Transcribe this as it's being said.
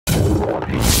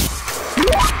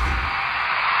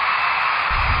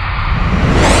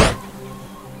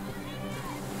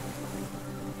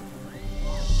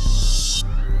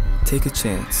Take a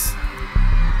chance.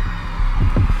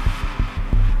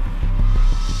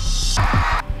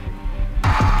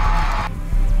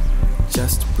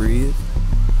 Just breathe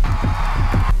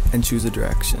and choose a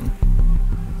direction.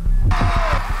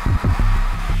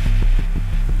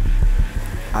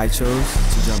 I chose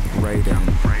to jump right in.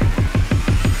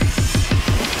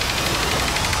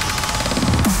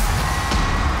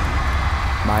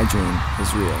 My dream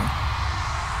is real.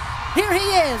 Here he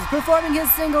is, performing his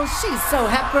single, She's So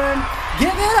Hepburn.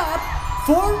 Give it up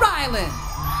for Ryland.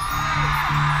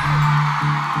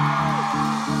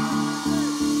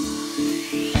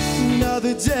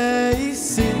 Another day,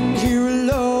 sitting here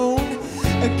alone,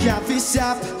 a coffee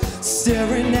shop,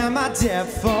 staring at my dead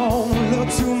phone. Look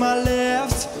to my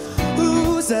left,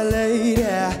 who's that lady?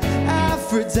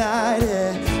 Aphrodite.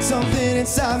 Something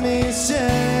inside me has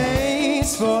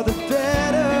changed for the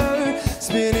better,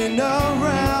 spinning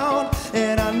around,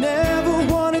 and I never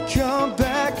want to come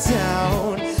back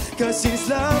down, 'cause she's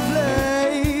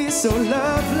lovely, so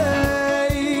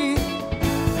lovely.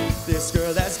 This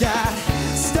girl that's got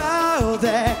style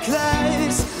that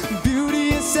class,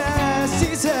 beauty and sass,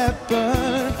 she's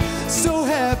Hepburn, so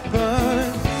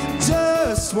Hepburn.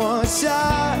 Just one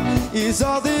shot is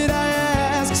all that I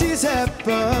ask. She's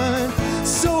Hepburn,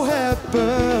 so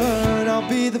Hepburn. I'll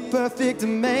be the perfect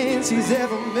man she's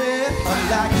ever met.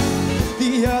 Unlike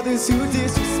the others who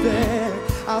disrespect,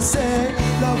 I'll say,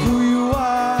 love who you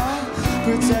are,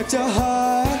 protect your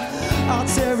heart. I'll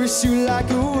cherish you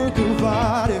like a work of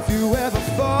art. If you ever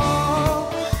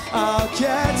fall, I'll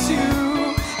catch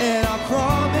you, and I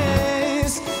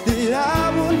promise that I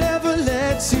will never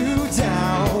let you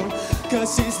down,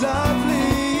 'cause she's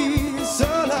lovely,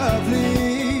 so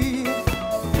lovely.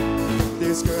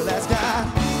 This girl that's got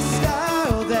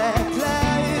style that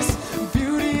class,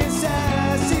 beauty and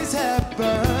sass, she's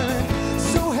Hepburn,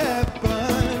 so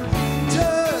Hepburn.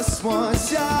 Just one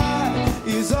shot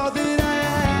is all that I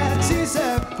ask. She's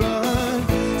Hepburn,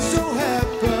 so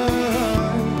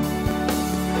Hepburn.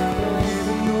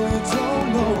 Even though you don't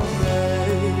know me,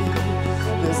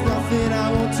 there's nothing I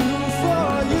won't do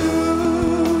for you,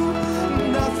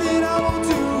 nothing I won't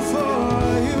do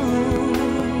for you.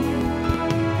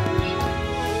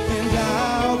 And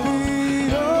I'll be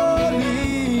your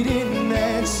leading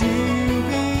man, she'll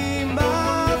be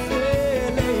my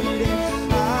fair lady.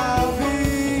 I'll be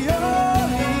your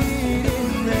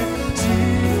leading man,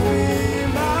 she'll be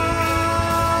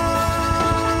mine.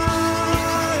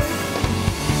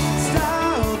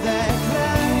 Style that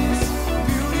class,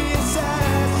 beauty and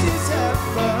size, she's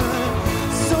Hepburn,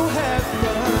 so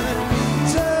Hepburn.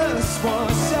 Just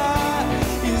one shot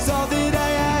is all that I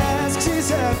ask. She's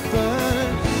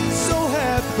Hepburn, so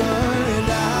Hepburn.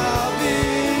 And I'll be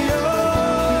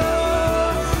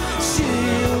yours,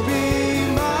 she'll be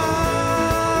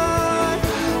mine.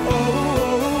 Oh, oh,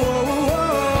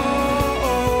 oh,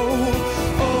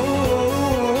 oh, oh,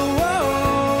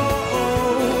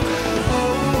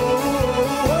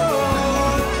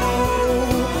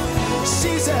 oh.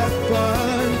 She's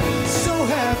Hepburn, so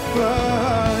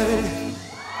Hepburn.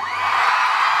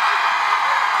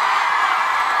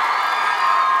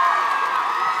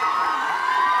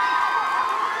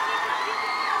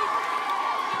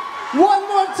 One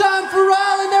more time for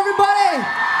Ryland, everybody.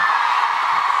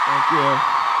 Thank you.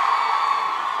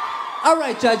 All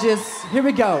right, judges, here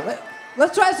we go.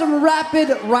 Let's try some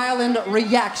rapid Ryland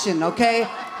reaction, okay?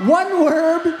 One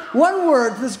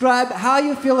word to describe how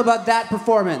you feel about that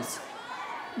performance.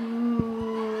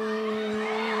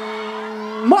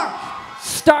 Mark.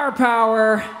 Star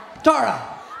power. Tara.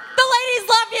 The ladies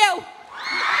love you.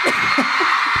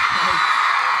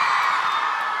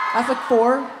 That's like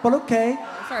 4, but okay.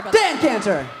 Sorry about Dan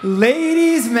Cantor.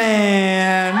 Ladies,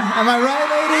 man. Am I right,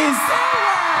 ladies?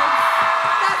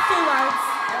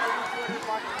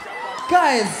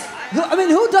 Guys,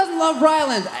 who doesn't love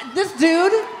Ryland? This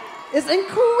dude is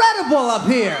incredible up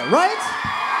here, right?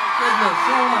 Goodness,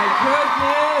 oh my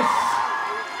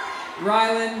goodness.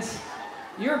 Ryland,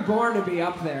 you're born to be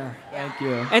up there. Thank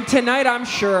you. And tonight, I'm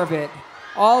sure of it.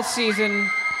 All season,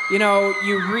 you know,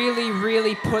 you really,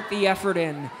 really put the effort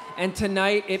in. And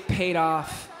tonight, it paid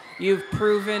off. You've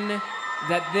proven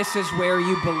that this is where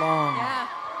you belong. Yeah.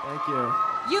 Thank you.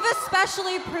 You've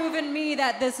especially proven me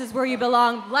that this is where you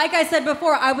belong. Like I said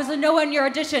before, I was a no on your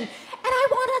audition, and I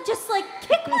want to just like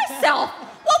kick myself.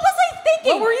 What was I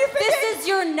thinking? What were you thinking? This is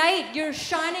your night. You're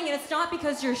shining, and it's not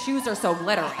because your shoes are so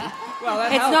glittery. Well,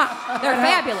 that It's helps. not. They're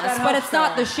fabulous, That but helps, it's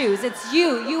not though. the shoes. It's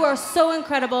you. You are so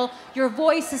incredible. Your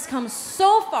voice has come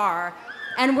so far,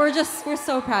 and we're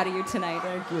so proud of you tonight.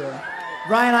 Thank you.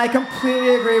 Ryan, I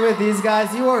completely agree with these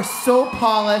guys. You are so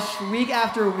polished. Week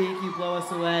after week, you blow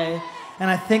us away. And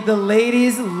I think the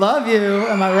ladies love you.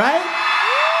 Am I right?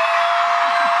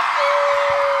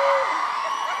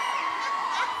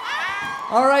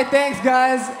 All right, thanks,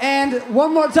 guys. And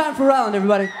one more time for Ryland,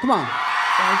 everybody. Come on.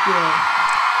 Thank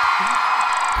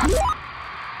you.